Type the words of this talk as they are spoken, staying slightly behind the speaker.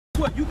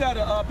what? You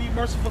gotta be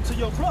merciful to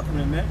your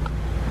brethren, man.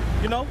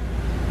 You know,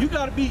 you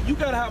gotta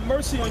have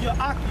mercy on your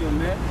Akim,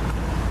 man.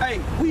 Hey,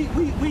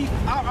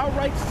 our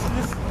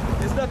righteousness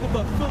is nothing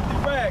but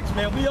filthy rags,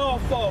 man. We all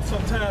fall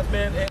sometimes,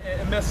 man,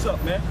 and mess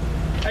up, man.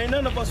 Ain't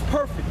none of us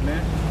perfect,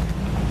 man.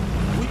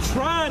 We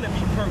trying to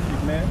be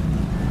perfect, man.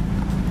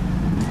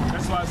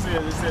 That's why I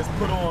said it says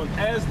put on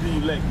as the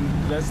elect.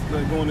 That's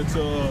going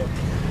into a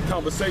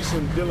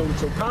conversation dealing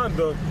with your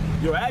conduct,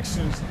 your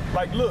actions.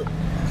 Like, look,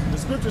 the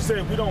scripture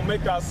said we don't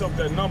make ourselves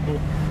that number.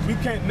 We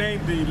can't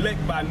name the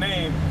elect by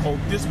name. Oh,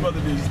 this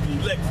brother is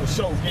the elect for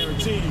sure,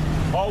 guaranteed.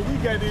 All we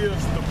got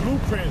is the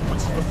blueprint,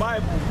 which is the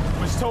Bible,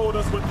 which told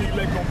us what the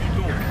elect gonna be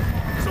doing.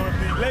 So if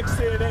the elect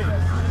said, hey,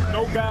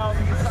 no guile,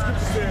 the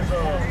scripture says,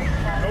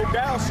 no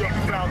guile shall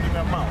be found in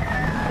that mouth.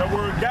 The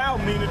word guile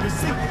meaning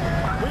deceit.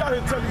 We out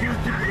here telling you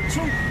people the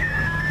truth,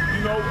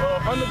 you know,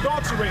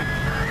 unadulterated,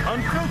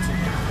 unfiltered.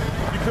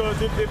 Because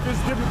if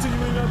it's given to you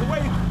any other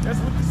way, that's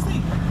with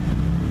deceit.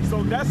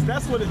 So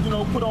that's what it, you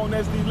know, put on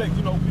as the elect,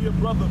 you know, be a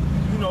brother,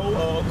 you know,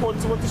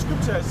 according to what the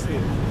scripture has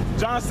said.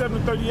 John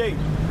 7:38,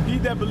 he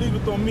that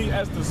believeth on me,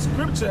 as the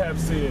scripture have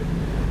said,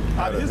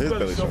 out of his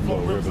belly shall flow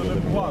rivers of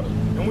living water.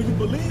 And when you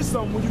believe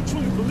something, when you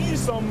truly believe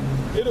something,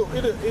 it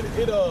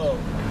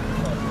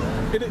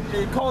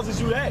causes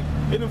you to act.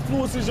 It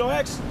influences your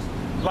actions.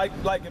 Like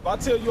if I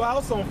tell your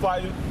house on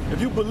fire, if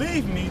you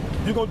believe me,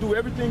 you're gonna do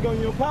everything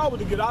in your power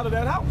to get out of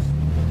that house.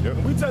 Yep.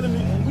 And we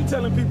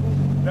telling people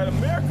that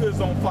America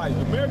is on fire.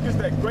 America is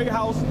that great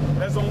house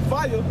that's on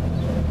fire.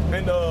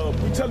 And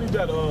we tell you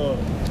that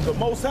the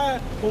Most High,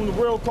 whom the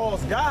world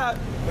calls God,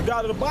 the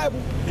God of the Bible,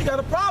 he got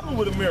a problem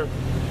with America.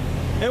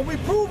 And we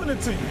proving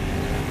it to you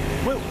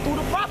through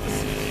the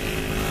prophecy.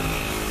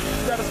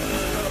 You got a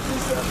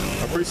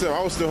precept? A precept?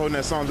 I was still holding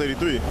that Psalms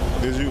 83.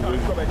 Did you? No,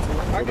 go back to it.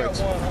 I got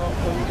one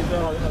when you get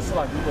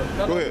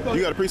done. Go ahead.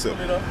 You got a precept.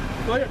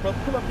 Go ahead, brother.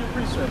 Pull up your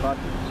precept,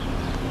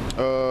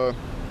 Aki.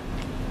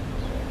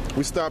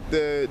 We stopped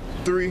at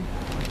 3.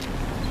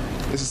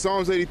 This is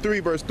Psalms 83,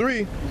 verse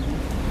 3.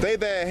 They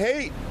that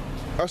hate,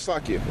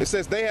 it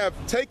says, they have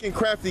taken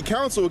crafty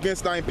counsel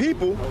against thine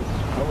people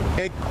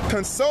and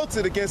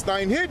consulted against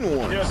thine hidden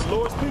ones. Yes, the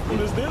Lord's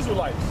people is the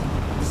Israelites,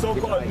 the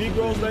so-called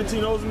Negroes,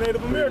 Latinos, and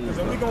Native Americans,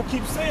 and we're going to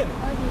keep saying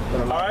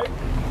it. All right?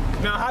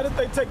 Now, how did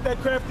they take that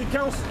crafty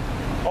counsel?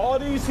 All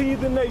these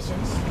heathen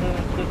nations,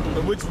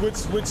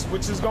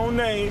 which is going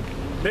to name,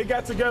 they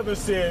got together and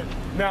said,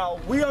 now,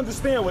 we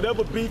understand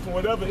whatever beef and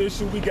whatever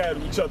issue we got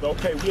with each other.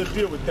 Okay, we'll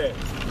deal with that.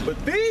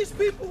 But these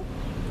people,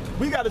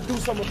 we got to do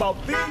something about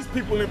these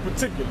people in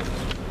particular.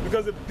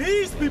 Because if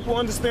these people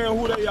understand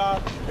who they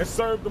are and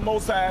serve the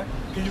Most High,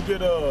 can you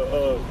get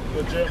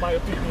Jeremiah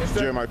 50 and 7?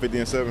 Jeremiah 50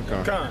 and 7,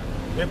 Con.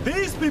 If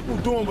these people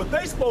doing what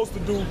they supposed to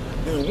do,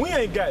 then we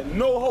ain't got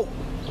no hope.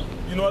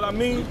 You know what I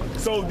mean?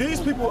 So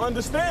these people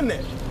understand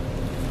that.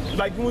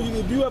 Like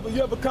if you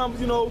ever come,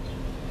 you know,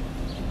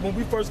 when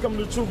we first come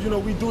to the truth, you know,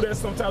 we do that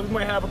sometimes. We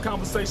might have a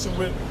conversation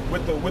with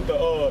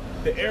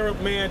the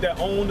Arab man that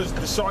owns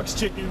the Shark's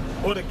Chicken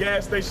or the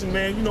gas station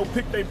man, you know,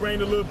 pick their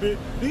brain a little bit.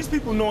 These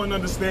people know and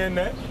understand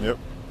that. Yep.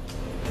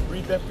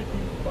 Read that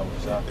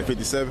 50 shot.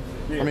 57?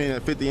 Yeah. I mean,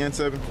 50 and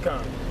 7?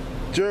 Come.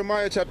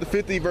 Jeremiah chapter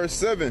 50, verse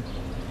 7.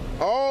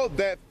 All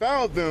that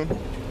found them,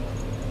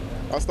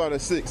 I'll start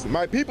at 6.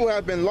 My people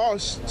have been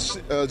lost,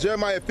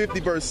 Jeremiah 50,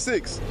 verse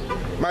 6.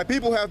 My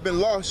people have been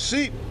lost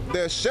sheep.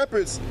 Their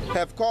shepherds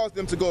have caused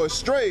them to go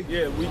astray.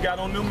 Yeah, we got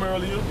on them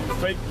earlier. You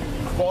fake,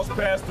 you false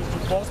pastors, you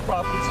false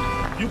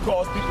prophets. You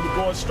cause people to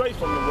go astray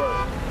from the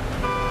word.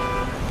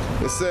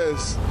 It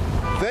says,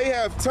 they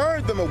have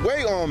turned them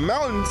away on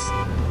mountains.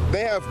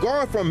 They have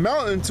gone from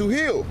mountain to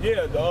hill.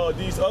 Yeah,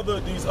 these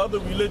other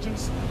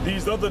religions,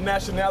 these other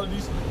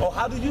nationalities. Oh,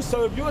 how do you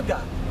serve your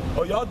God?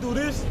 Oh, y'all do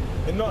this?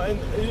 And no, and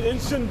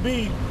it shouldn't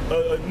be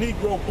a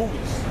Negro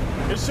Buddhist.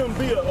 It shouldn't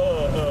be a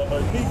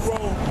Negro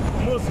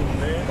Muslim,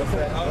 man. What's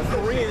that?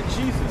 Korean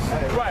Jesus.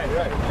 Right.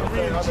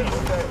 Korean Jesus.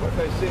 What's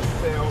that shit you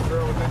say on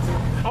girl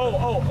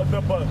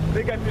with but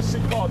they got this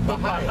shit called the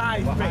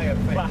Baha'i faith.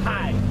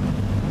 Baha'i.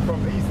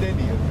 From East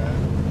India, man.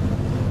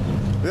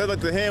 Is that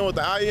like the hand with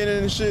the eye in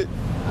it and shit?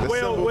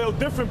 Well,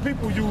 different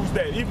people use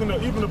that. Even the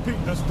people,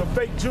 the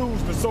fake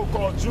Jews, the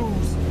so-called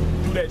Jews,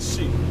 do that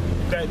shit.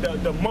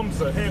 The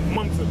mumsa, hand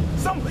mumsa.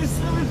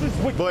 It's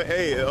just wicked. But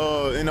hey,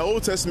 in the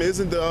Old Testament,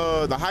 isn't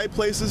the high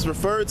places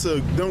referred to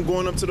them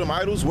going up to them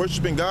idols,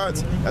 worshiping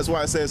gods? That's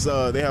why it says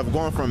they have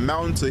gone from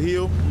mountain to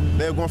hill.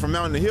 They have gone from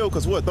mountain to hill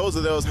because what? Those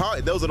are those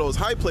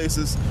high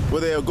places where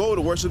they'll go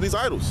to worship these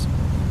idols.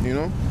 You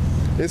know,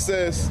 it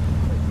says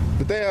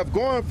that they have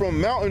gone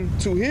from mountain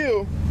to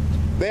hill.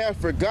 They have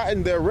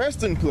forgotten their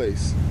resting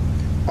place.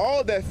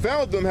 All that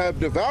found them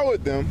have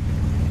devoured them,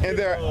 and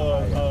their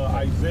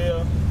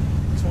Isaiah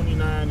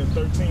 29 and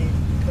 13.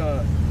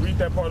 Read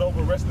that part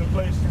over, resting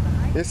place.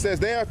 It says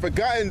they have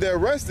forgotten their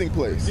resting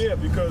place. Yeah,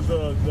 because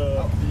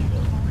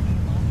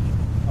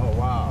Oh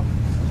wow,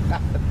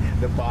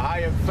 the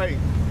Baha'i faith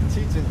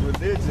teaches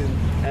religion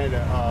and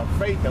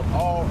faith of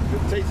all.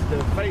 It teaches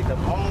the faith of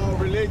all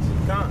religions.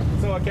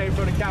 So I came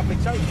from the Catholic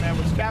Church, man,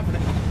 which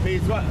Catholic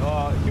means what?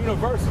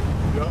 Universal.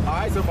 All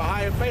right, so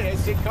Baha'i faith,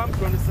 that shit comes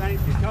from the same.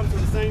 It comes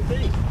from the same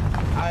thing.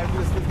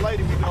 This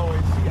lady we know,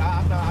 and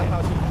I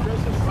thought she was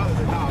Christian. My brother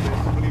said, nah, man,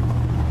 she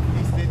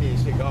believes East Indian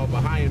shit called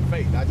Baha'i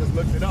faith. I just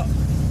looked it up.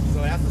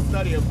 So that's the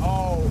study of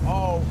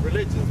all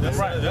religions. That's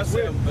right. That's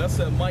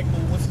Michael.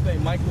 What's his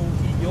name? Michael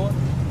E. York.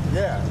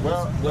 Yeah.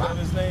 Well, whatever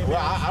his name. Well,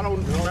 I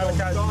don't know who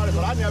started,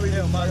 but I never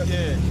even.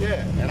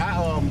 Yeah. And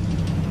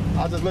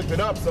I just looked it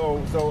up.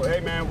 So hey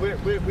man, we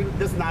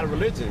this is not a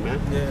religion,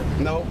 man. Yeah.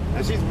 No.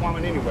 And she's a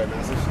woman anyway,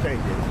 man. So she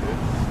can't get it,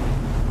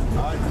 man.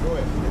 All right, go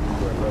ahead,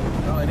 brother.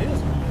 No, it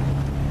is.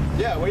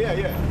 Yeah. Well, yeah.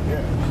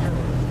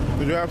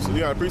 Did you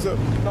got a precept?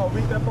 No,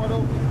 read that part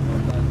over.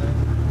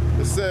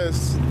 It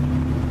says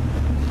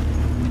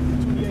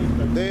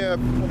they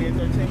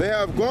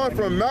have gone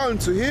from mountain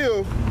to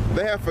hill.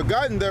 They have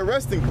forgotten their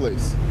resting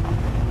place.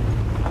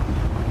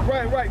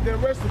 Right, their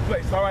resting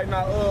place. All right,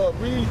 now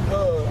read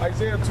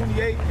Isaiah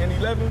 28 and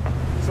 11.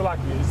 So like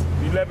it's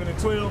 11 and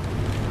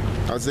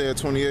 12. Isaiah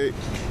 28.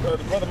 The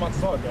brother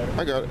Montezar got it.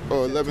 I got it.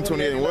 Oh, 11,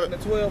 28 and what? 11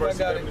 and 12, I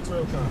got 11 it. and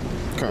 12 times.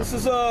 Okay. This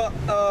is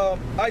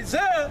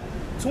Isaiah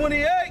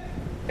 28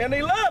 and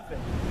 11.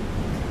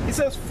 He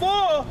says,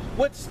 "For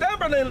with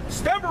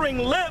stammering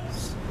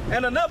lips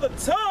and another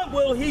tongue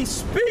will he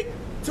speak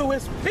to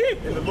his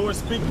people." And the Lord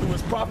speaks through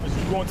his prophets.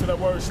 You go into that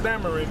word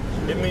stammering,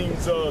 it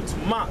means to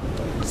mock.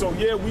 So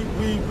yeah,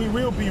 we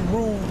will be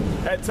rude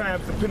at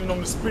times depending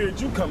on the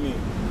spirit you come in.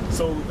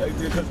 So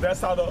because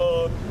that's how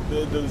whom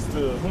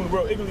the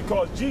world ignorantly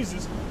calls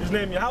Jesus, his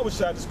name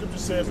Yahushua, the scripture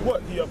says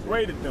what? He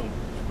upbraided them.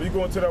 When you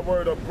go into that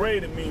word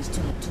upbraid, it means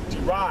to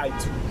deride,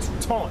 to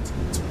taunt,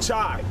 to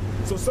chide.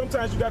 So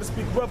sometimes you got to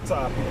speak rough to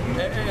our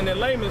people. And in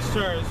layman's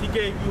terms, he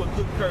gave you a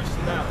good curse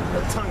now.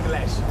 A tongue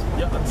lashing.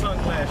 Yeah, a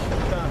tongue lashing.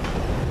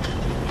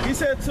 He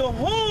said, "To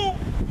whom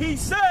he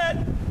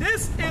said,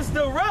 this is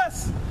the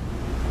rest,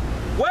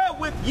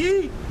 wherewith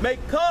ye may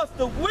cause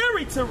the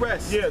weary to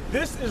rest." Yeah,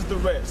 this is the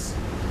rest.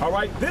 All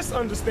right, this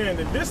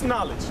understanding, this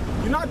knowledge.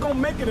 You're not gonna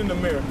make it in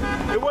America.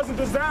 It wasn't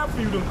designed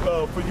for you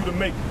to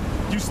make it.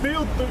 You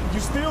still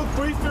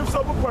 3/5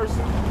 of a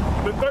person.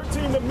 The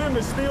 13th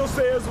Amendment still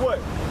says what?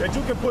 That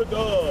you can put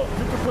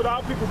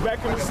our people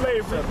back into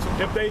slavery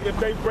if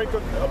they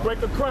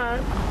break a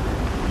crime.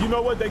 You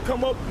know what? They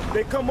come up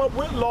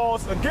with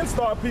laws against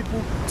our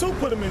people to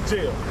put them in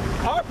jail.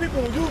 Our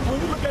people, when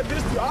you look at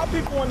this, our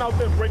people weren't out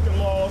there breaking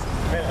laws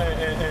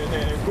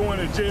and going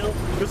to jail.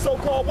 The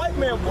so-called white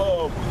man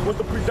was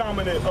the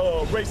predominant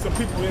race of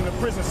people in the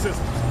prison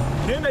system.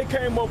 Then they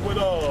came up with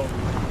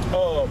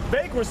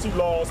vagrancy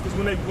laws, because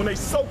when they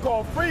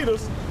so-called freed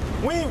us,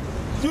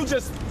 you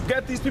just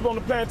got these people on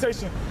the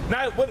plantation.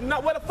 Now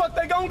where the fuck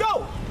they gonna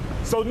go?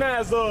 So now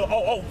it's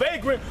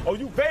vagrant,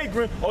 you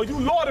vagrant, you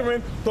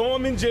loitering, throw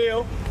them in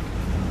jail.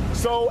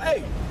 So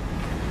hey,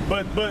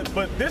 but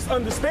this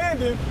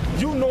understanding,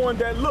 you knowing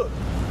that look,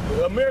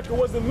 America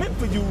wasn't meant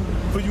for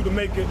you to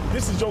make it.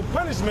 This is your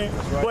punishment.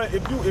 Right. But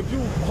if you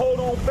hold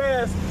on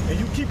fast and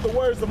you keep the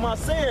words of my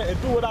saying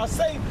and do what I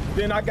say,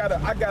 then I got a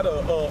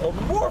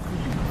reward for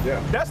you. Yeah.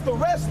 That's the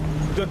rest,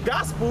 the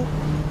gospel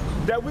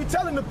that we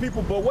telling the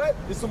people. But what?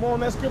 Is some more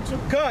on that scripture?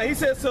 God, he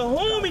says, "To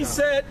whom he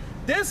said,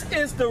 this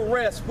is the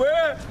rest,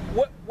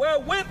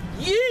 wherewith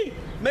ye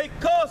may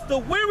cause the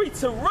weary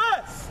to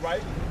rest.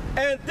 Right.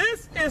 And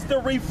this is the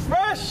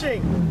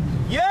refreshing,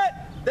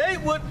 yet they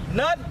would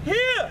not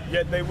hear."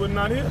 Yet they would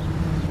not hear.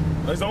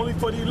 It's only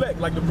for the elect,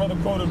 like the brother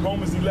quoted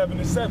Romans 11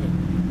 and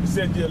 7. He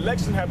said the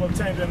election have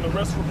obtained and the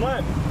rest were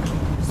blinded.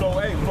 So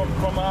hey,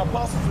 from our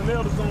apostles and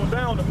elders on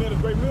down, the men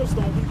of Great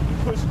Millstone,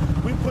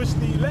 we push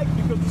the elect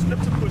because the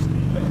scripture pushed the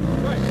elect.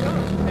 Right.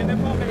 And if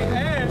I may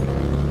add,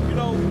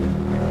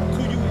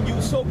 to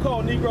you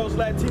so-called Negroes,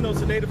 Latinos,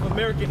 and Native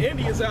American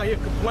Indians out here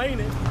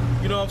complaining,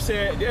 you know what I'm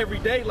saying, every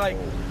day, like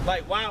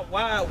why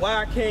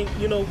I can't,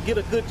 get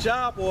a good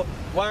job, or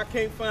why I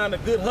can't find a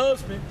good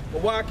husband, or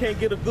why I can't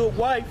get a good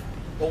wife,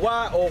 or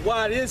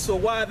why this or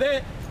why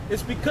that.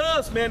 It's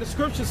because, man, the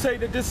scriptures say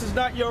that this is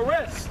not your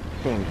rest.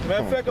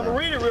 Matter of fact, I'm going to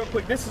read it real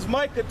quick. This is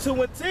Micah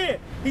 2 and 10.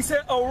 He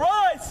said,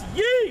 "Arise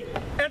ye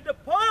and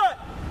depart,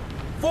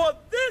 for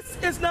this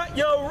is not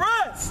your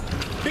rest,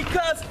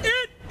 because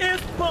it is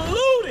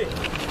polluted.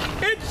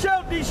 It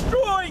shall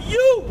destroy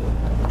you,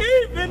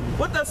 even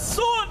with a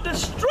sword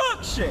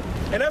destruction."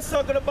 And that's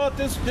talking about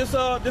this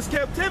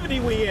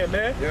captivity we in,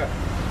 man. Yeah.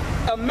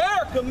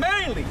 America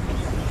mainly.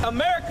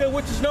 America,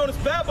 which is known as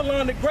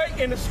Babylon the Great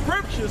in the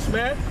scriptures,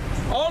 man.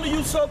 All of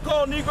you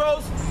so-called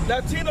Negroes,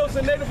 Latinos,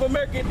 and Native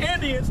American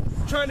Indians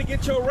trying to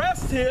get your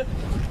rest here,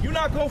 you're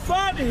not going to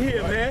find it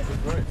here, man.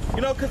 Right.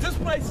 Because this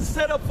place is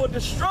set up for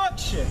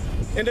destruction.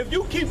 And if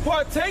you keep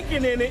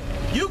partaking in it,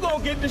 you're going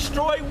to get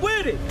destroyed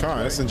with it. Come on,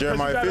 that's in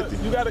Jeremiah 50.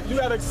 You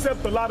gotta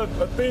accept a lot of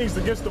things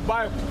against the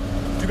Bible.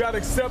 You gotta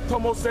accept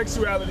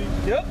homosexuality.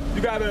 Yep.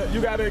 You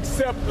gotta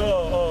accept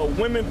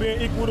women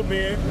being equal to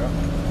men,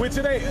 which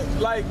it ain't.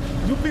 Like,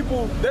 you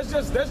people, that's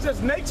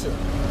just nature.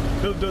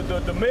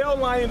 The male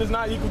lion is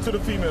not equal to the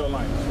female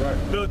lion.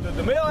 Right.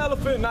 The male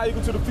elephant not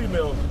equal to the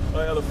female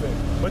elephant.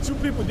 But you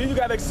people, then you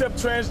gotta accept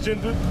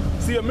transgender.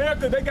 See,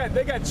 America, they got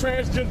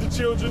transgender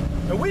children,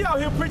 and we out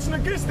here preaching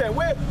against that.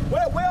 Where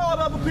all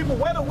the other people?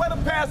 Where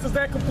the pastors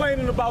that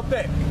complaining about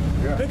that?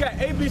 Yeah. They got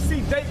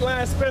ABC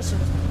Dateline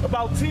specials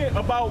about these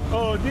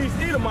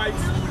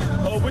Edomites,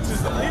 which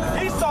is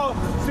Esau.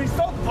 See,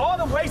 so all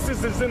the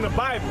races is in the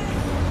Bible.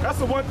 That's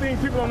the one thing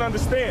people don't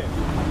understand.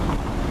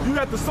 You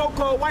got the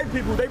so-called white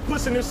people, they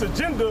pushing this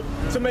agenda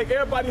to make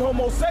everybody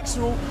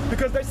homosexual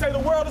because they say the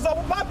world is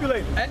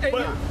overpopulated. Hey,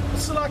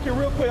 Salaki,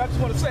 real quick, I just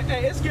want to say,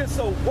 hey, it's getting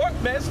so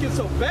man, it's getting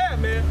so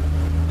bad, man,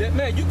 that,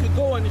 man, you could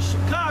go into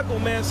Chicago,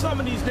 man, some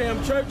of these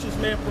damn churches,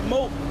 man,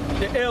 promote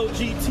the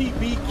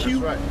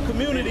LGBTQ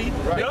community.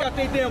 Right. They got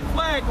their damn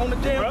flag on the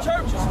damn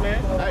churches,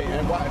 man. Hey,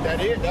 and why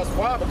that's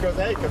why, because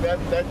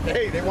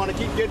they want to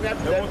keep getting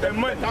that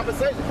money.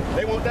 Compensation.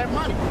 They want that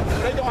money.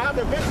 They gonna have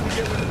to eventually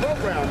get with the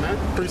program, man.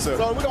 Preset.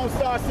 So we're gonna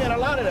start seeing a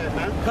lot of that,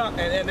 man.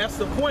 And that's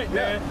the point,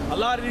 man. A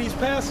lot of these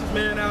pastors,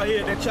 man, out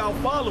here that y'all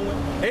following,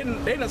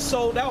 they done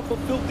sold out for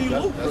filthy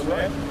lucre,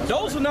 man.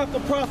 Those are not the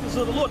prophets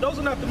of the Lord. Those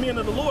are not the men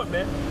of the Lord,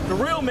 man. The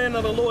real men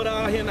of the Lord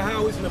out here in the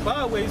highways and the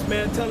byways,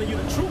 man, telling you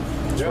the truth.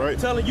 Right.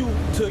 Telling you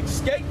to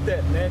escape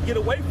that, man. Get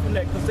away from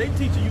that, because they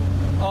teaching you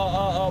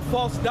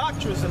false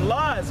doctrines and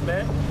lies,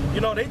 man.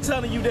 You know, they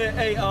telling you that,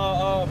 hey,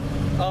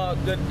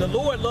 the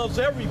Lord loves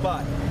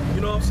everybody. You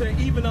know what I'm saying?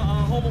 Even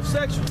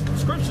homosexual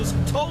scriptures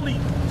totally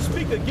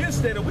speak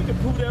against that, and we can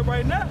prove that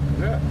right now.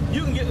 Yeah.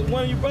 You can get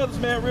one of your brothers,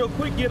 man, real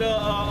quick. Get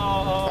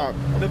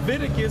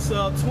Leviticus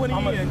 20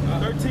 and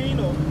 13,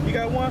 or you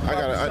got one?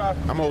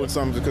 I'm holding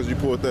something because you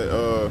pulled that.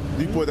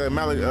 You pulled that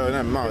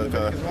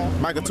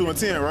Micah 2 and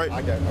 10, right?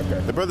 Okay.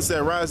 The brother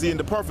said, "Rise ye and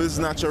depart, for this is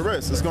not your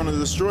rest. It's going to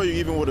destroy you,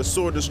 even with a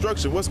sword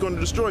destruction." What's going to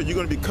destroy you? You're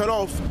going to be cut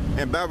off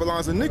in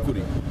Babylon's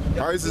iniquity.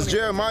 All right, this is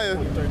Jeremiah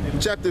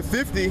chapter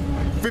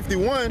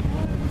 51.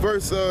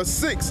 Verse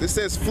 6, it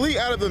says, "Flee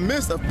out of the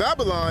midst of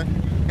Babylon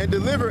and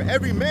deliver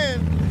every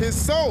man his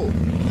soul."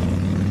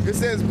 It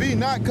says, "Be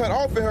not cut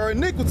off in her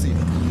iniquity,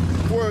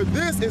 for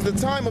this is the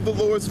time of the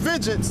Lord's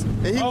vengeance,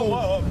 and he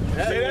will..."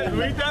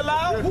 Read that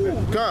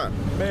loud. God.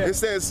 It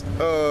says,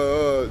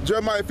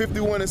 Jeremiah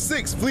 51 and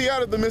 6, "Flee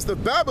out of the midst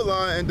of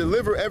Babylon and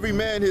deliver every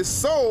man his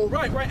soul."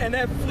 Right. And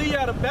that flee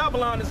out of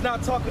Babylon is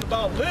not talking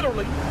about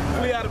literally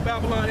flee out of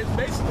Babylon. It's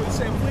basically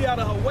saying flee out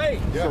of her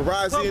ways. Yeah. So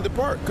rise ye and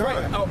depart.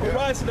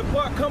 Rise and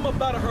depart. Come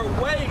up out of her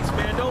ways,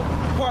 man. Don't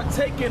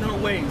partake in her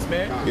ways,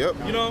 man. Yep.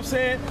 You know what I'm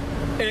saying?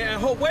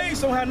 And her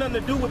ways don't have nothing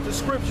to do with the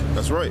scriptures.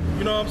 That's right.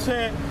 You know what I'm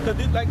saying? Because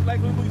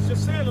like we was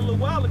just saying a little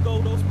while ago,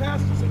 those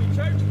pastors in the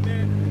churches,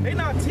 man, they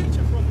not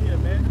teaching from here,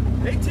 man.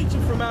 They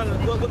teaching from out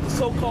of what the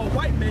so-called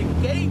white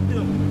man gave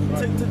them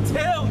to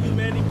tell you,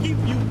 man, to keep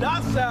you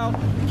docile,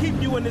 to keep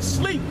you in the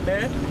sleep,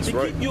 man, to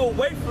keep you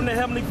away from the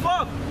Heavenly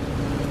Father.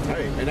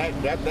 Hey, and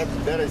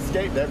that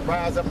escape, that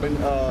rise up and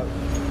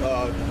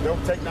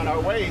don't take none of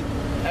our ways.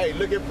 Hey,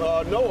 look at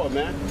Noah,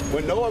 man.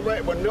 When Noah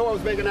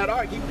was making that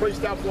ark, he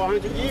preached out for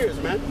 100 years,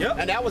 man. Yep.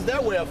 And that was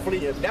their way of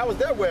fleeing.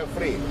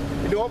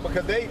 You know,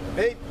 because they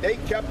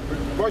kept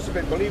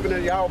worshiping, believing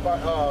in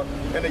Yahweh,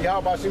 in the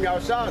Yahweh Shem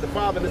Yahushua, the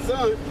Father and the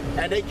Son,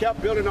 and they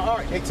kept building the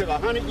ark. It took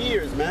 100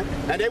 years, man.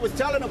 And they was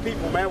telling the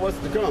people, man, what's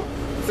to come.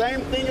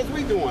 Same thing as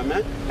we doing,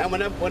 man. And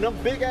when them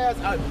big ass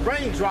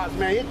raindrops,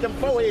 man, hit their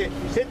forehead,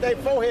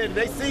 and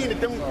they seen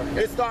that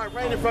it started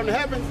raining from the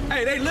heavens.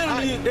 Hey, they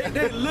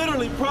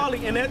literally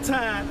probably in that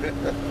time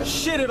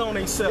shitted on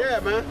themselves. Yeah,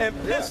 man. And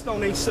pissed on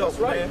themselves,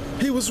 right. man.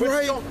 He was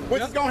right.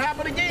 Which is gonna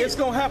happen again. It's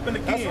gonna happen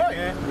again, That's right.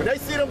 man. When they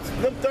see them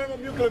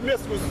thermonuclear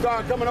missiles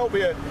start coming over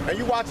here, and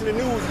you watching the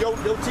news, your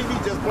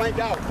TV just blanked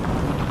out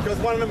because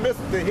one of the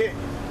missiles that hit.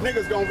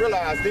 Niggas gonna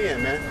realize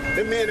then, man.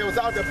 Them men that was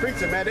out there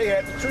preaching, man, they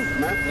had the truth,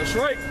 man. That's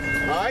right.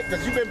 All right,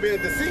 because you've been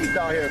being deceived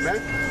out here,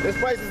 man. This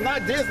place is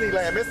not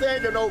Disneyland. This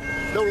ain't no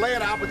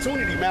land of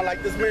opportunity, man,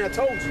 like this man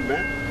told you,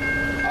 man.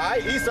 All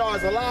right, Esau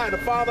is a lie, the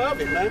father of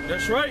it, man.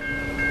 That's right.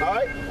 All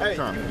right, hey,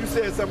 you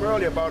said something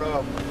earlier about,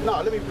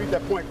 no, let me read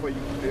that point for you.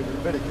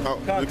 Oh,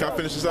 can I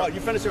finish this up? Oh, you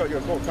finish it?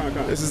 Go, come.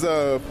 This is,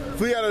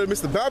 "Flee out of the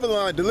midst of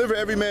Babylon, deliver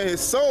every man his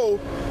soul,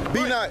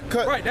 be not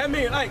cut..." Right, that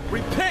means, like,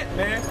 repent,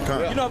 man.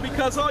 You know,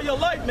 because all your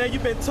life, man,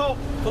 you've been taught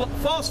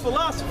false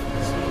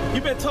philosophies.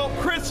 You've been taught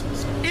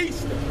Christmas,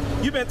 Easter.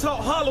 You've been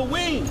taught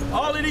Halloween,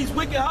 all of these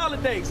wicked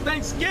holidays,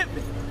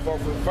 Thanksgiving.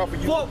 Fourth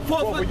of July.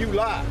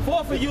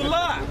 4th of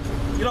July.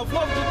 You know,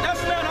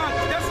 that's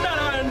not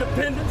our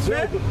independence,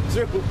 man.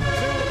 Juneteenth.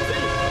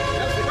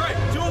 That's right,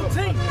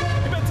 Juneteenth.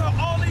 You've been taught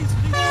all these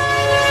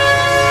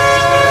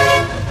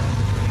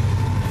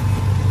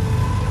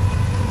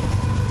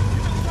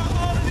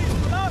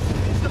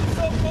philosophies of the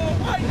so-called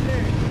white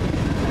man.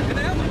 And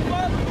the Heavenly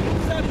Father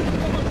decided to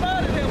come up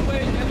out of that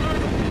way and learn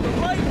the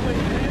right way,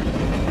 man.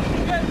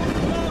 He gave us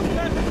the laws,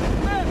 statutes, and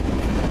commandments.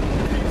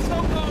 These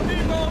so-called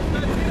Negroes,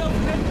 Latinos,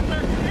 and Native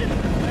American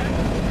Indians, man.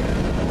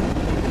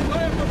 Go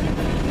ahead, brother.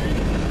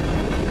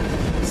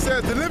 It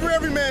says, "Deliver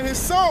every man his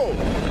soul,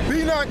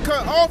 be not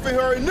cut off in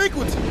her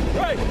iniquity.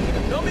 Right.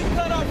 Don't be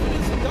cut off in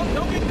this.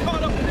 Don't get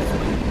caught up in this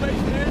wicked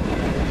place, man.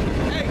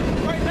 Hey,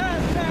 right now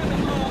it's time to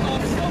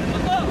sober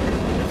up.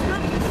 The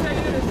scriptures say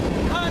it is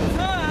high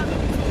time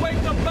to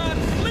wake up out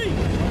of sleep.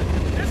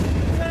 This is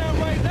the time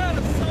right now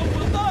to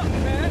sober up,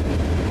 man.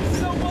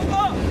 Sober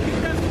up.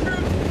 Get that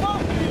spiritual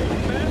walk in,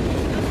 man.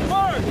 This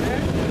word,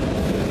 man.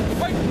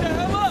 Wake the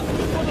hell up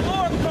before the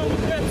Lord comes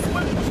with that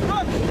swift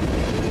destruction.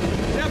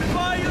 That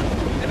fire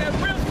and that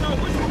brimstone,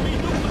 which will be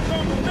nuclear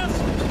thermal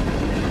missiles.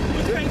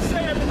 We can't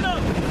say it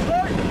enough.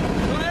 Right?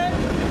 Go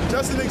ahead.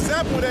 Just an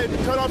example that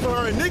cut off of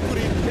her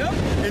iniquity. Yep.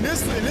 In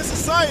this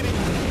society,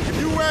 if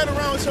you ride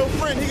around with your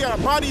friend, he got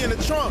a body in the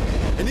trunk,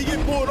 and he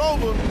get pulled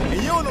over,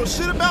 and you don't know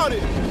shit about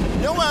it,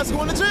 your ass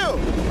going to jail.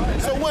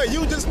 So what?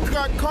 You just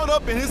got caught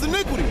up in his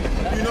iniquity,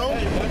 you know?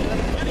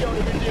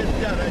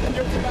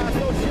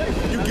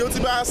 You guilty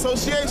by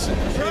association.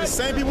 And the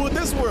same people with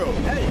this world.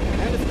 Hey,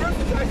 and the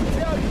scriptures actually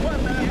tell you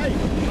what, man. Hey,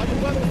 like the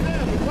brother was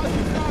saying, once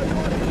you start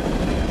doing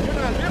it, you're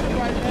not living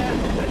right, man.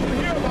 And you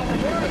hear about the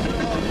word,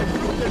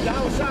 the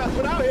downsides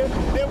put out here,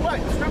 then what?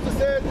 The scripture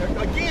says,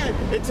 again,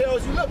 it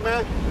tells you, look,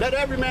 man, let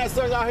every man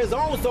search out his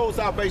own soul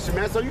salvation,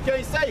 man. So you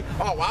can't say,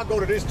 oh, well, I go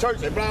to this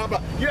church and blah, blah.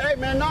 Hey,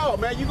 man, no,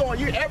 man.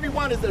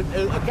 Everyone is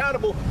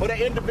accountable for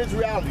their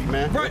individuality,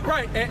 man.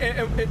 Right. And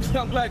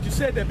I'm glad you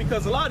said that,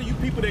 because a lot of you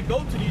people that go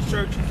to these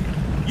churches,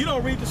 you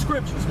don't read the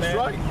scriptures, man. That's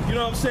right. You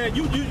know what I'm saying?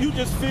 You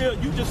just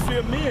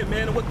fear men,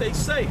 man, and what they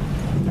say.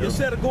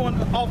 Instead of going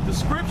off the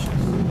scriptures,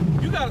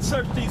 you gotta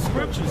search these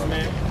scriptures,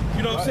 man.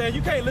 You know what I'm saying?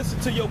 You can't listen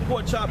to your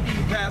pork chop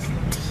eating pastor.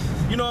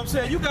 You know what I'm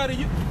saying?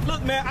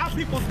 Look, man, our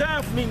people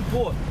dying from eating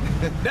pork.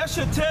 That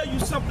should tell you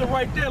something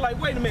right there. Like,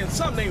 wait a minute,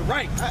 something ain't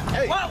right.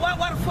 Hey.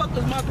 Why the fuck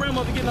does my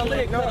grandmother getting her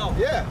leg cut off?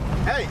 Yeah.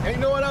 Hey, and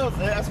you know what else?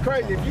 That's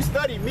crazy. If you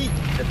study meats,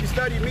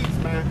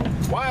 man,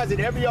 why is it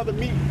every other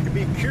meat can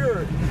be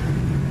cured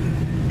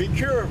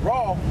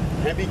raw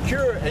and be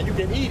cured and you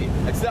can eat it,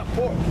 except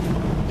pork?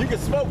 You can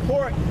smoke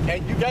pork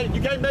and you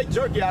can't make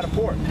jerky out of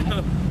pork.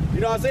 You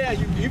know what I'm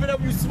saying? Even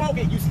if you smoke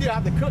it, you still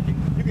have to cook it.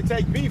 You can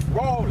take beef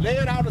raw, lay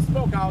it out in the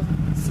smokehouse,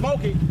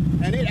 smoke it,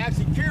 and it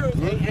actually cures,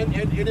 and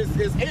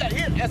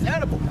it's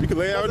edible. You can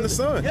lay it out in the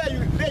sun. Yeah, you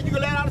can lay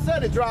it out in the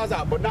sun, it dries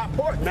out, but not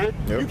pork, man.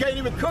 Yep. You can't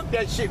even cook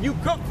that shit. You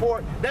cook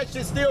pork, that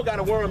shit still got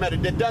a worm at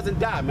it that doesn't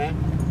die, man.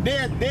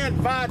 Then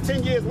 5,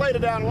 10 years later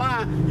down the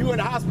line, you in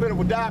the hospital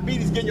with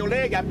diabetes, getting your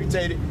leg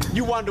amputated.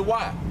 You wonder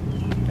why.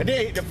 And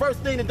then the first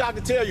thing the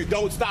doctor tell you,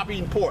 don't stop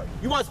eating pork.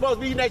 You weren't supposed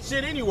to be eating that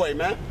shit anyway,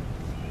 man.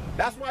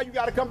 That's why you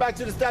got to come back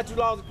to the statute,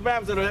 laws, and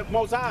commandments of the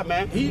Most High,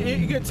 man.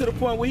 He get to the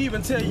point where he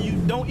even tell you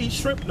don't eat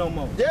shrimp no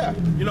more. Yeah.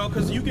 You know,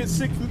 because you get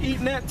sick from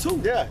eating that too.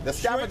 Yeah, the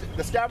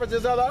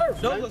scavengers of the earth,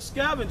 Those man. are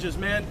scavengers,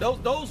 man.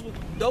 Those,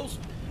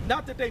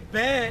 not that they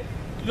bad.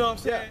 You know what I'm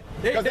saying?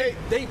 Yeah,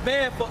 they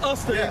bad for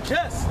us to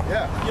ingest.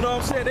 Yeah. You know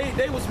what I'm saying?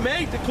 They was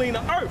made to clean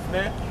the earth,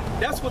 man.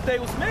 That's what they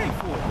was made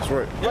for. That's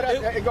right. But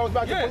it goes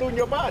back to polluting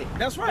your body.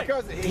 That's right.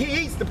 Because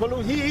he eats the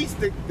pollution. He eats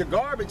the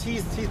garbage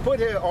he's put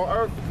here on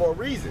earth for a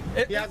reason.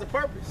 He has a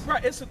purpose.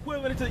 Right. It's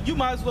equivalent to, you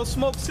might as well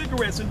smoke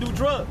cigarettes and do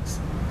drugs.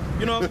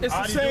 You know, it's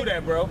How the do you same. do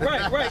that, bro?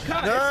 Right.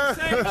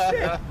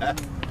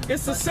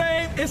 It's the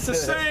same shit. It's the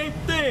same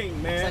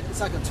thing, man.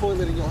 It's like a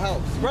toilet in your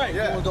house. Right. You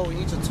want to go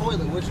eat your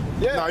toilet, which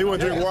Nah, you want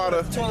to drink water.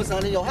 if the toilet's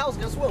not in your house,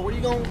 guess what? Where you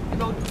going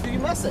to do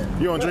your mess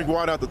at? You don't drink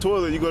water out the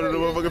toilet, you go to the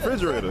motherfucking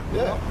refrigerator.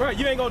 Yeah. Right.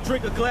 You ain't gonna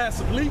drink a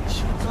glass of bleach.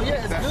 So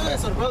yeah, it's good.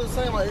 So the brother's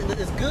saying like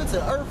it's good to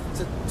the earth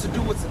to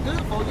do what's good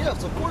for.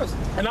 Yes, of course.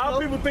 And our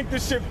people think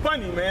this shit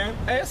funny, man.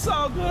 Hey, it's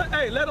all good.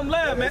 Hey, let them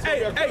laugh, man.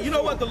 Hey, you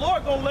know what? The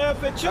Lord gonna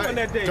laugh at you in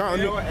that day. John,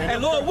 Man.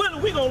 And Lord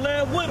willing, we gonna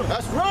laugh with him.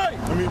 That's right.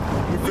 Let me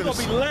We gonna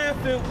finish. be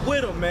laughing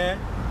with him, man.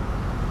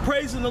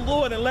 Praising the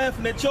Lord and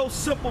laughing at your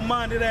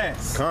simple-minded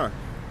ass. Con.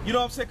 You know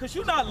what I'm saying? Because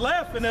you're not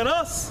laughing at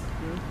us.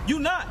 You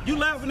not. You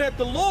laughing at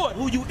the Lord,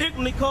 who you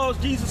ignorantly calls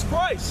Jesus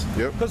Christ.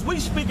 Yep. Because we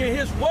speaking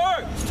his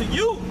words to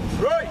you.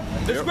 Right.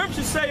 The Yep.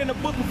 scriptures say in the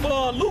book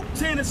of Luke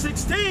 10 and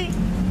 16.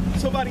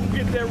 Somebody can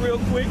get there real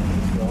quick.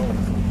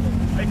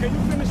 Hey, can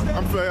you finish that?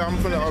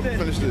 I'll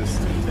finish this.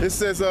 It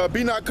says,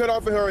 be not cut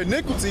off in her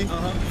iniquity,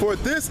 for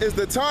this is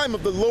the time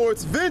of the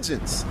Lord's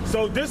vengeance.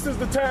 So this is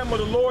the time of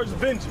the Lord's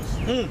vengeance.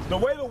 The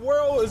way the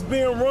world is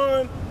being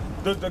run,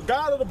 the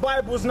God of the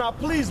Bible is not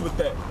pleased with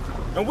that.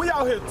 And we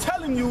out here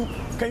telling you,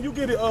 can you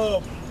get it,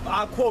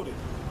 I'll quote it.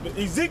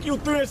 Ezekiel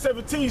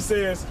 3:17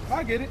 says,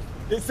 I get it.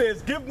 It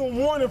says, give them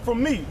warning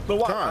from me. So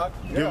why? Con,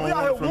 give them We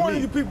out here warning from warning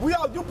me.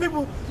 you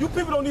people. You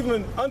people don't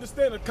even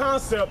understand the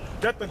concept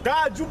that the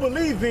God you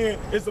believe in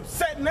is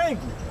upset and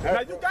angry.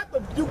 Now you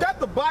got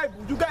the Bible,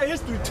 you got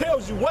history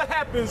tells you what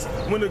happens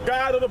when the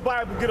God of the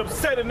Bible get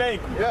upset and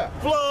angry. Yeah.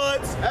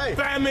 Floods,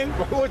 famine.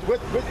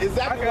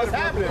 Exactly what's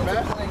happening,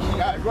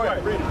 man. Go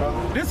ahead, read it,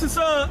 brother. This is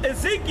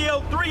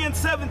Ezekiel 3 and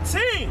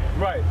 17.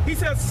 Right. He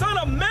said, son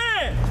of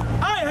man,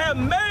 I have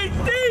made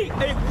thee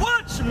a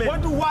watchman.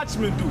 What do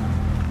watchmen do?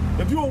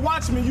 If you're a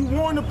watchman, you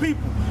warn the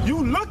people.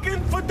 You looking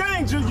for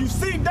danger, you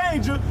see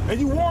danger, and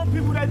you warn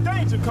people that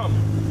danger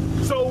coming.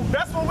 So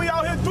that's what we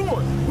out here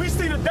doing. We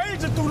see the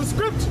danger through the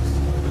scriptures.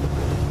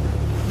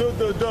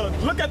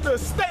 look at the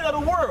state of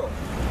the world.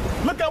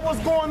 Look at what's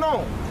going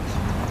on.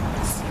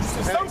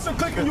 Something should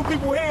click in you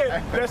people's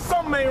head that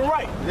something ain't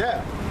right.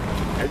 Yeah.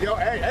 And yo,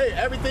 hey,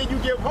 everything you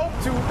give hope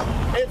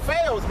to, it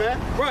fails, man.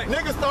 Right.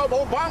 Niggas thought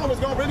Obama was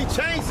gonna really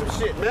change some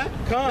shit, man.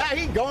 Now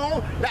he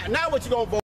gone. Now what you gonna vote?